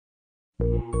Oh,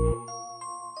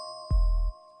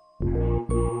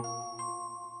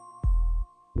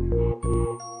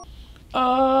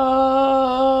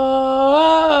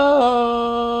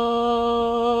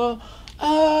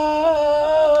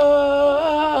 oh.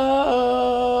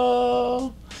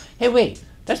 Hey, wait,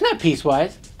 that's not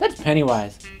piecewise. That's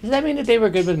pennywise. Does that mean that they were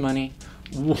good with money?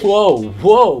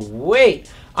 Whoa,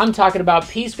 wait. I'm talking about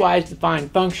piecewise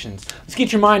defined functions. Let's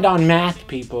get your mind on math,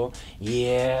 people.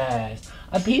 Yes.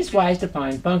 A piecewise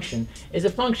defined function is a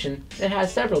function that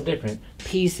has several different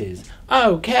pieces.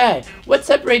 Okay, what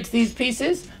separates these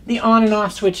pieces? The on and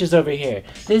off switches over here.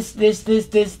 This.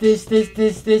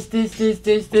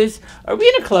 Are we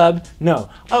in a club? No.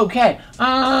 Okay.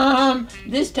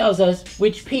 This tells us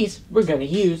which piece we're gonna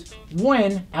use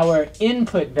when our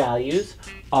input values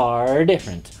are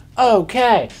different.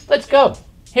 Okay, let's go.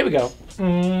 Here we go.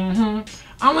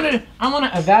 I want to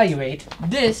evaluate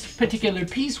this particular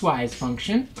piecewise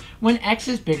function when x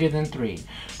is bigger than 3.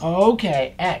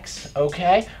 Okay, x,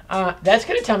 okay? That's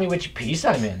going to tell me which piece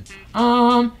I'm in.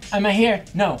 Am I here?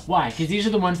 No. Why? Because these are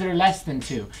the ones that are less than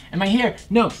 2. Am I here?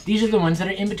 No. These are the ones that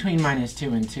are in between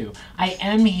 -2 and 2. I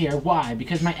am here. Why?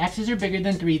 Because my x's are bigger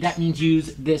than 3. That means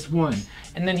use this one.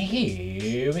 And then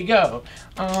here we go.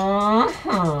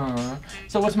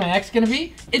 So what's my x going to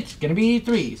be? It's going to be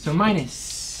 3. So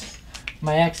minus.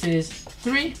 My x is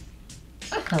 3,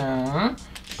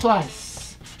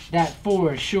 plus that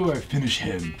for sure, finish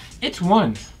him. It's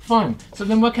 1, fun. So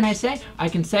then what can I say? I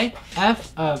can say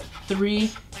f of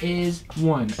 3 is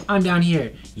 1. I'm down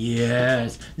here.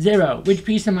 Yes. 0, which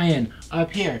piece am I in?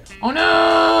 Up here. Oh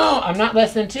no, I'm not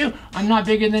less than 2. I'm not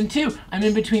bigger than 2. I'm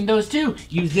in between those two.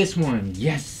 Use this one.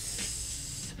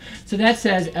 Yes. So that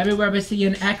says everywhere I see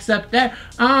an x up there,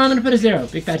 I'm gonna put a 0,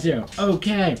 big fat 0.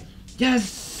 Okay.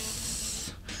 Yes.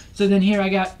 So then here I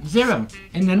got 0.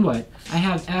 And then what? I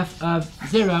have f of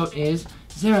 0 is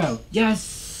 0.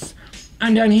 Yes!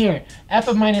 I'm down here. F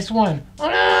of -1. Oh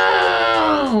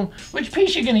no! Which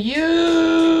piece you gonna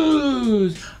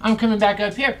use? I'm coming back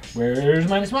up here. Where's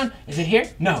 -1? Is it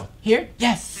here? No. Here?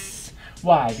 Yes!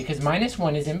 Why? Because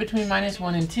 -1 is in between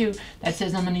 -1 and 2. That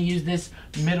says I'm gonna use this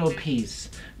middle piece.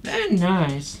 Very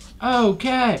nice.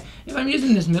 Okay. If I'm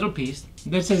using this middle piece,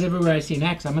 that says everywhere I see an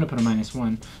x, I'm going to put a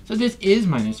 -1. So this is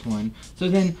 -1. So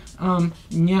then, I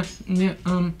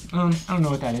don't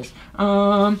know what that is.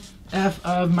 F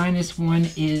of -1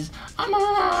 is a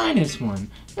 -1.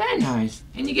 Very nice.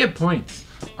 And you get points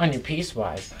on your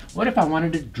piecewise. What if I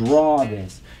wanted to draw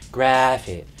this? Graph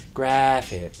it.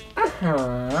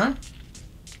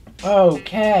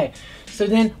 Okay. So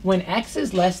then when x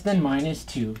is less than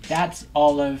 -2, that's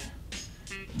all of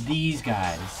these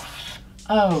guys.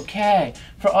 Okay,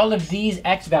 for all of these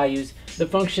x values, the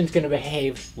function's going to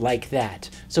behave like that.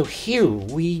 So here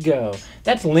we go.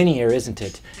 That's linear, isn't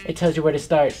it? It tells you where to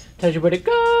start, tells you where to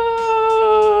go.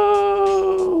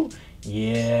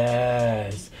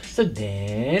 Yes. So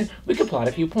then we could plot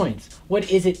a few points. What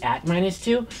is it at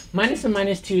 -2? Minus a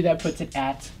 -2, that puts it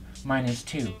at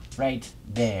 -2, right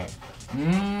there.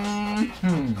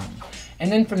 And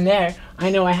then from there,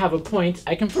 I know I have a point,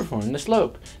 I can perform the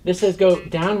slope. This says go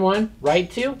down 1, right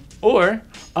 2, or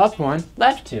up 1,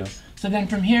 left 2. So then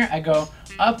from here, I go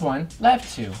up 1,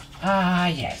 left 2. Ah,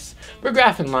 yes. We're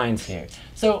graphing lines here.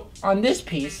 So on this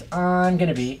piece, I'm going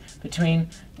to be between...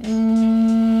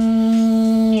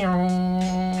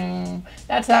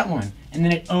 That's that one. And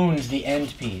then it owns the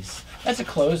end piece. That's a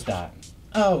closed dot.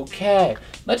 Okay,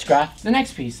 let's graph the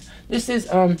next piece. This is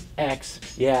x,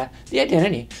 yeah, the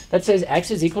identity that says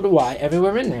x is equal to y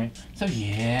everywhere in there. So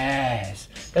yes,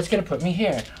 that's gonna put me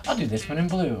here. I'll do this one in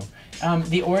blue.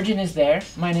 The origin is there,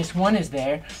 -1 is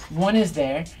there, 1 is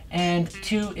there, and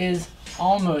 2 is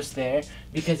almost there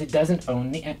because it doesn't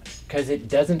own the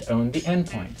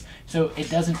endpoint. So it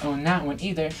doesn't own that one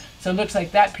either. So it looks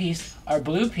like that piece, our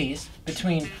blue piece,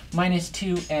 between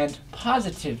 -2 and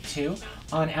 +2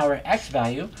 on our x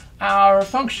value, our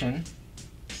function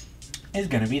is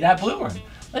going to be that blue one.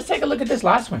 Let's take a look at this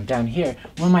last one down here.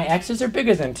 When my x's are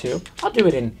bigger than 2, I'll do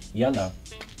it in yellow.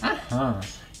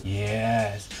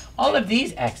 Yes. All of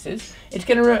these x's, it's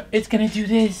gonna do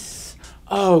this.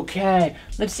 Okay,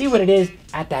 let's see what it is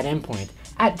at that endpoint.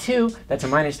 At 2, that's a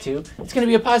 -2, it's gonna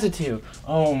be a +2.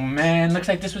 Oh man, looks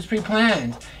like this was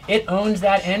pre-planned. It owns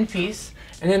that end piece,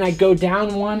 and then I go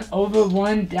down 1 over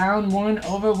 1, down 1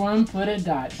 over 1, put a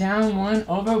dot, down 1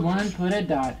 over 1, put a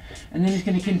dot, and then it's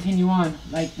gonna continue on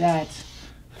like that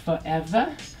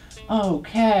forever.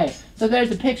 Okay, so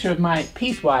there's a picture of my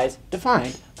piecewise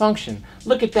defined function.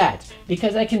 Look at that.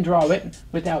 Because I can draw it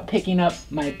without picking up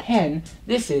my pen,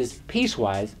 this is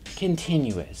piecewise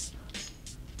continuous.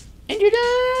 And you're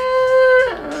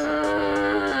done!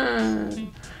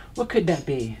 What could that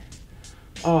be?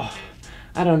 Oh,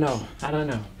 I don't know.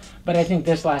 But I think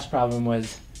this last problem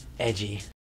was edgy.